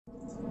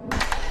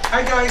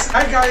It's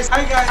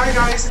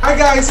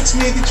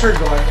me, Teacher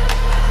Gon.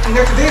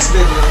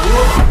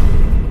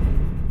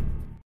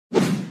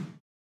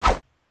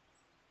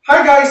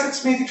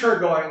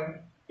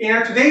 In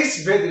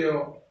today's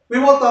video, we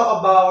will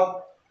talk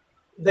about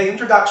the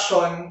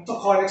introduction to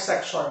conic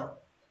section.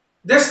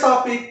 This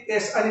topic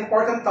is an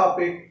important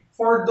topic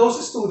for those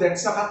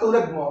students na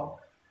katulad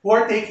mo who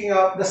are taking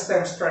up the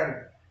STEM strand.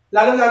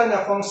 Lalo-lalo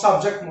na kung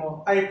subject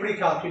mo ay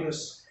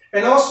pre-calculus.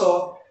 And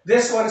also,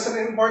 this one is an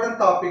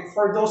important topic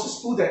for those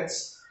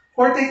students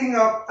who are taking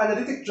up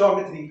analytic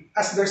geometry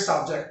as their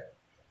subject.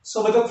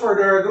 So without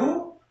further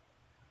ado,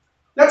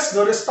 let's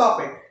do this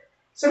topic.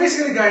 So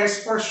basically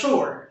guys, for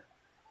sure,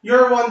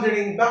 you're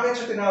wondering bakit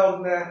siya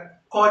tinawag na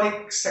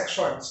conic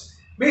sections.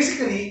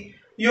 Basically,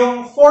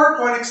 yung 4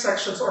 conic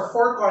sections or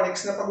 4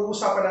 conics na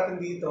pag-uusapan natin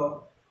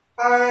dito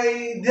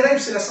ay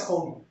derive sila sa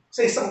cone,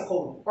 sa isang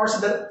cone, or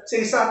sa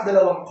isa at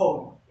dalawang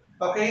cone.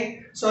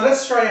 Okay? So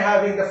let's try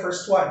having the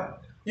first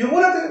one. Yung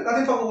una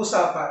natin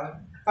pag-uusapan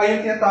ay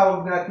yung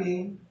tinatawag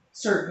nating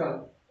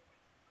circle.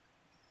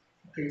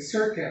 Okay,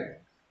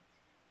 circle.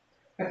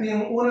 Ito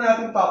yung una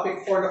nating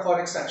topic for the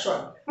conic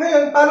section.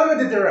 Ngayon, paano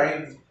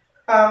na-derive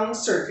ang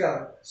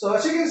circle? So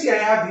as you can see,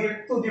 I have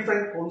here 2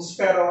 different cones,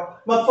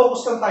 pero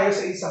mag-focus lang tayo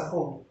sa isang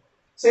cone.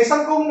 Sa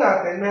isang cone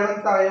natin,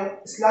 meron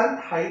tayong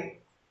slant height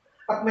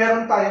at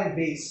meron tayong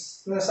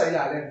base na nasa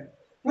ilalim.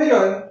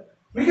 Ngayon,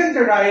 we can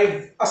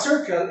derive a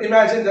circle.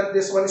 Imagine that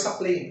this one is a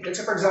plane. Let's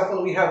say, for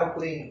example, we have a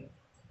plane.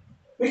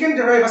 We can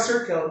derive a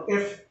circle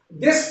if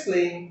this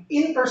plane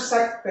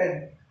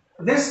intersected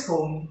this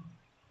cone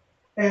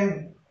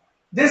and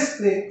this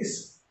plane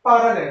is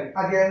parallel.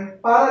 Again,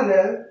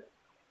 parallel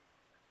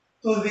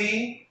to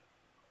the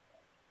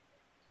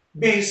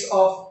base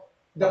of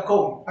the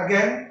cone.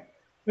 Again,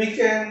 we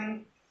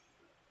can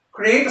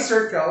create a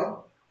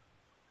circle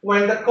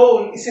when the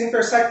cone is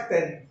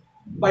intersected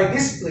by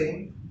this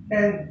plane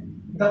and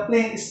the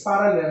plane is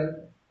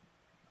parallel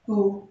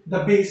to the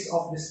base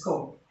of this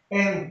cone.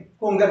 And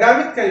kung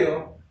gagamit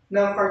kayo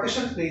ng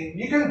Cartesian plane,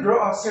 you can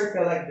draw a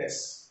circle like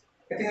this.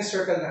 Ito yung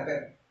circle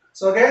natin.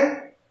 So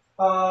again,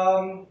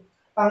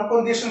 ang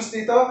conditions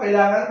dito,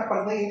 kailangan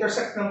kapag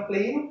na-intersect ng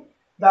plane,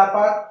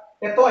 dapat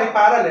ito ay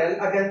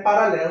parallel, again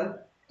parallel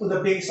to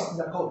the base of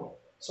the cone.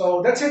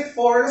 So that's it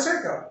for the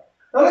circle.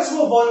 Now let's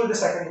move on with the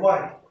second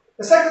one.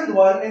 The second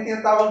one ay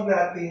tinatawag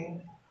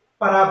nating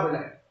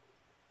parabola.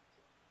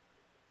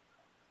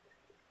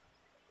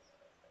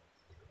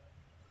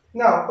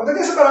 Now,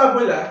 pagdating sa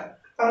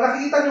parabola, ang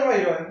nakikita nyo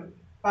ngayon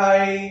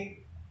ay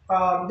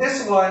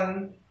this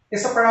one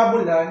is a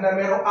parabola na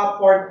mayroong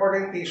upward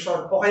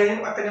orientation o kaya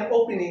yung kanyang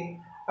opening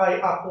ay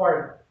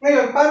upward.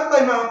 Ngayon, paano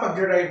tayo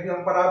makapag-derive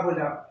ng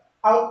parabola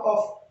out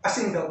of a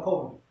single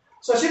cone?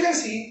 So as you can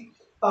see,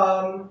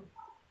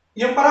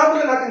 yung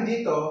parabola natin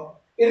dito,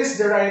 it is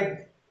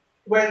derived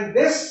when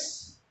this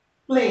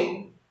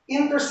plane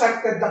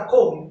intersected the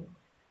cone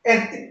and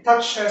it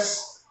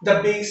touches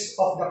the base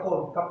of the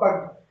cone.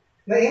 Kapag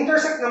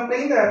na-intersect ng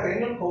plane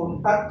natin yung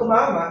cone at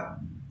tumama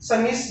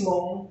sa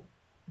mismong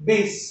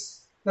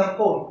base ng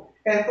cone.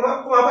 And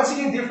kung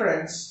mapansin yung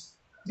difference,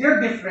 they're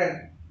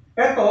different.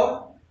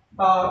 Ito,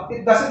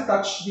 it doesn't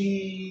touch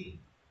the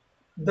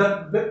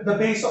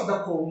base of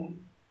the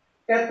cone.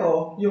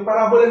 Ito, yung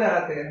parabola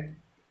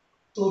natin,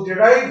 to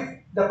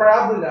derive the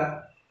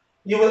parabola,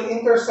 you will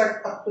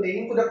intersect a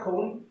plane to the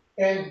cone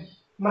and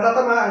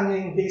matatamaan niyo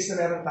yung base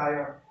na meron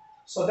tayo.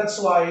 So that's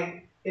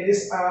why it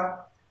is a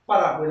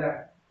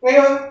parabola.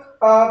 Ngayon,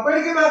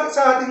 pwede kayo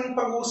sa ating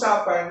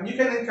pag-uusapan, you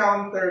can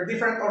encounter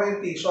different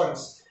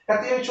orientations.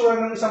 Ito yung tsura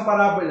ng isang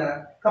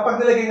parabola kapag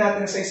nilagay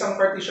natin sa isang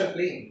Cartesian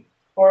plane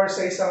or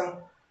sa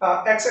isang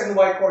x and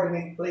y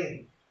coordinate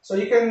plane. So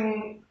you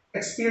can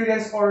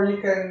experience or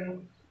you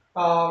can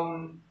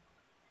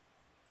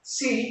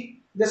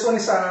see this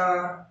one is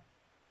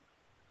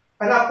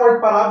an upward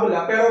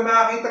parabola, pero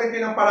makakita rin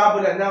kayo ng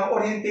parabola na ang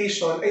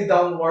orientation ay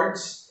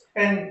downwards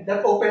and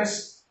that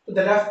opens to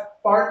the left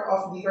part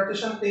of the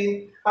Cartesian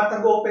plane at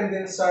nag-open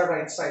din sa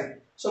right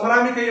side. So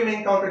marami kayo may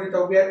encounter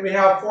dito. We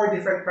have 4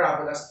 different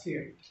parabolas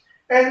here.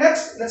 And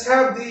next, let's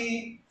have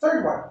the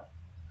third one.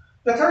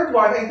 The third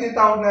one ay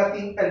tinatawag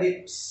nating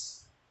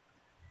ellipse.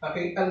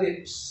 Okay,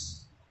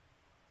 ellipse.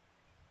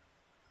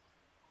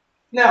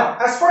 Now,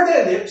 as for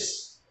the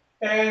ellipse,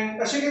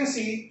 and as you can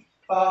see,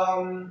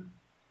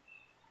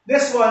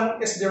 this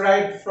one is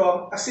derived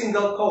from a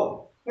single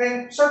cone.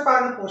 Ngayon, sir,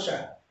 paano po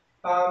siya?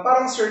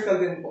 Parang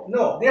circle din po.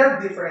 No, they are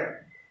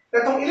different.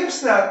 Itong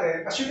ellipse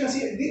natin, as you can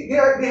see,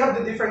 they have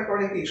the different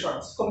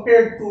orientations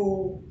compared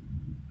to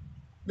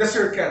the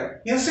circle.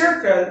 Yung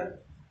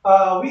circle,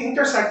 we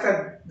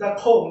intersected the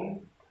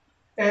cone,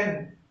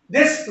 and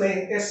this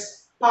plane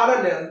is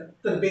parallel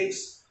to the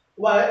base.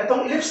 While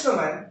itong ellipse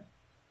naman,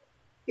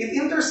 it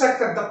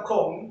intersected the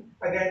cone,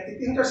 again,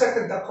 it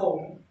intersected the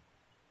cone,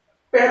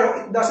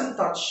 pero it doesn't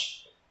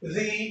touch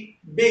the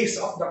base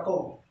of the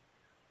cone.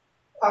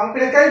 Ang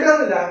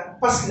pinagkaiba nila,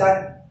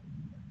 paslan,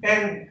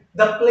 and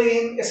the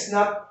plane is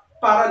not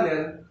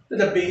parallel to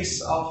the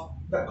base of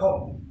the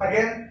cone.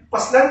 Again,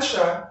 paslan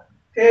siya,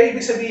 Kaya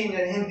ibig sabihin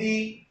yan,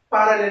 hindi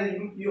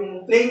parallel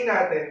yung plane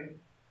natin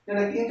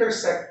na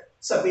nag-intersect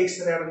sa base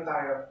na meron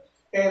tayo.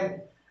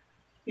 And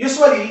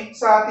usually,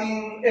 sa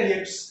ating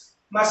ellipse,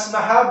 mas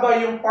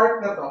mahaba yung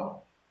part na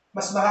to,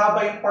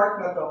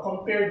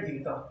 compared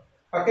dito.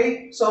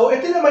 Okay? So,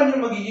 ito naman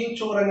yung magiging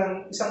tsura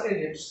ng isang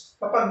ellipse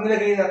kapag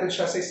nilagay natin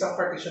siya sa isang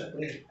partition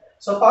plane.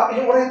 So,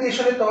 yung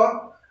orientation nito,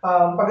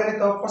 pag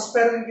ganito,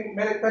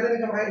 pwede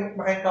rin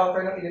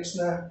maka-encounter ng ellipse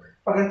na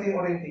pag ganito yung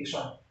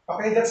orientation.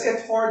 Okay, that's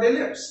it for the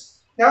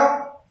ellipse.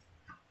 Now,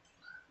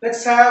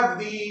 let's have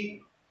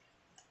the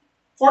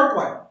fourth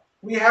one.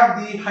 We have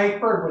the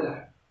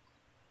hyperbola.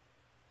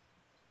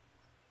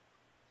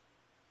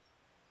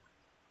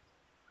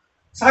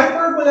 Sa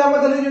hyperbola,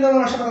 madali nyo na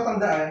naman siya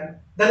matatandaan.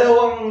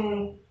 Dalawang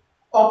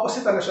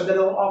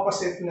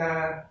opposite na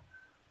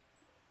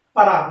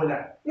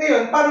parabola.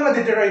 Ngayon, paano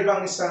na-derive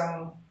ang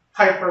isang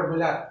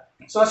hyperbola?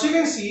 So as you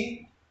can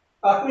see,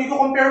 kung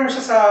i-compare mo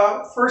siya sa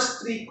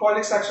first three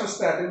conic sections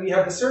natin, we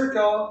have the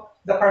circle,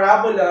 the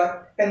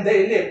parabola, and the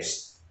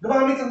ellipse.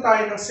 Gumamit lang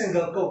tayo ng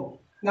single cone.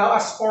 Now,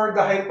 as for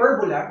the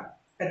hyperbola,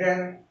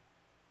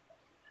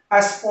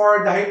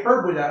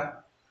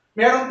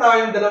 meron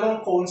tayong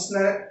dalawang cones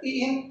na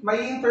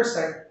may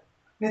intersect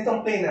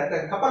nitong plane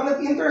natin. Kapag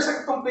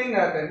nag-intersect itong plane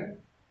natin,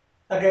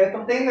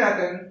 itong plane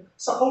natin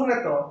sa cone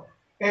na to,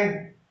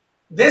 and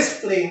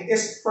this plane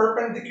is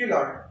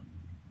perpendicular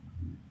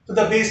to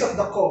the base of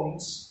the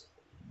cones,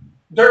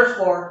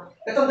 therefore,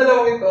 itong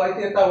dalawang ito ay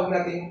tinatawag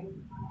nating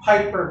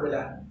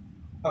hyperbola.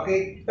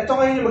 Okay? Ito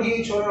ngayon yung magiging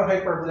itsura ng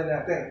hyperbola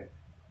natin.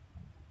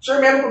 Sure,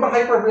 meron pa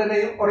bang hyperbola na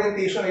yung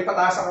orientation ay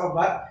pataas ang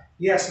baba?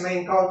 Yes, may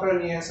encounter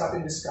niya sa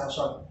ating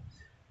discussion.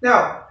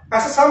 Now,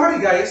 as a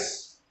summary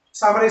guys,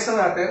 summarize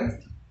na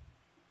natin,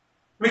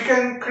 we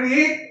can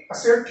create a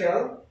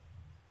circle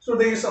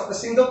through the use of the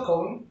single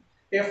cone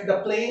if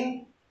the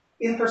plane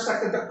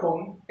intersected the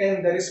cone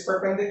and that is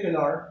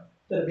perpendicular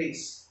to the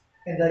base,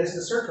 and that is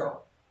the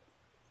circle.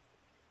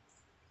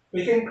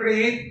 We can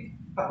create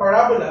a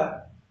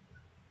parabola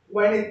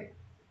when it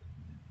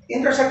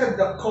intersected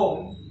the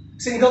cone,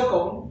 single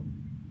cone,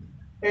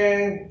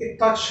 and it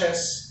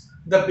touches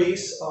the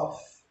base of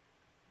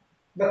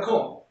the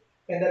cone,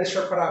 and that is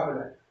your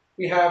parabola.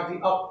 We have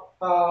the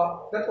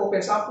that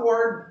opens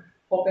upward,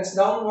 opens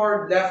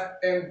downward,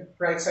 left and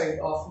right side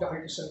of the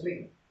Cartesian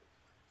plane.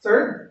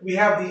 Third, we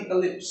have the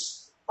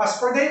ellipse. As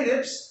for the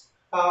ellipse,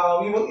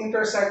 we will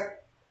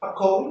intersect a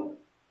cone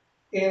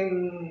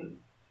in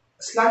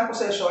slant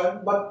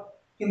position, but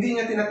hindi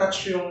niya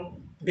tinatouch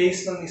yung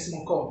base ng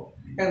mismong cone.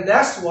 And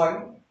last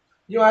one,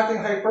 yung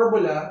ating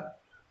hyperbola,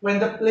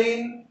 when the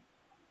plane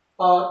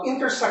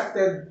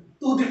intersected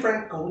two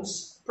different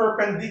cones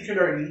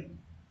perpendicularly,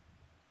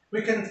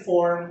 we can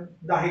form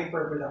the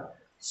hyperbola.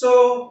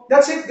 So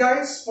that's it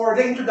guys for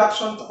the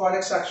introduction to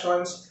conic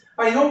sections.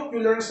 I hope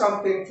you learned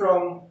something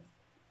from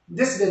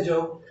this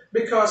video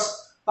because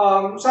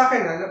sa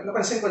akin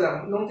napansin ko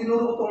lang, nung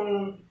tinuro ko itong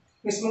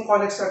mismong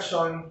conic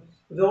section,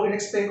 though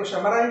in-explain ko siya,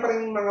 marami pa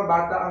rin mga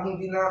bata ang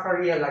hindi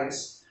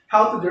nakaka-realize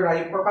how to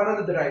derive or paano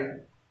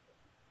na-derive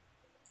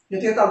yung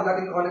tinatawag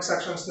natin conic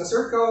sections na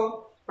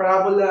circle,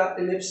 parabola,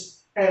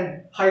 ellipse,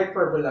 and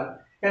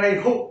hyperbola. And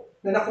I hope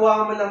na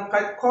nakuha mo lang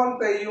kahit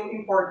konti yung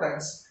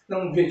importance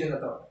ng video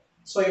na to.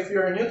 So if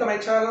you're new to my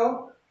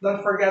channel, don't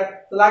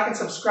forget to like and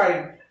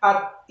subscribe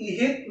at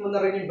i-hit mo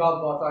na rin yung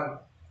bell button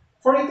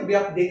for you to be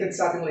updated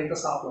sa ating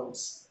latest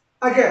uploads.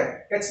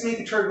 Again, it's me,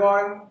 Teacher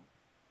Gon.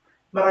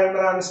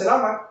 Maraming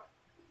salamat.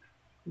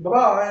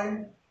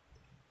 Bye-bye!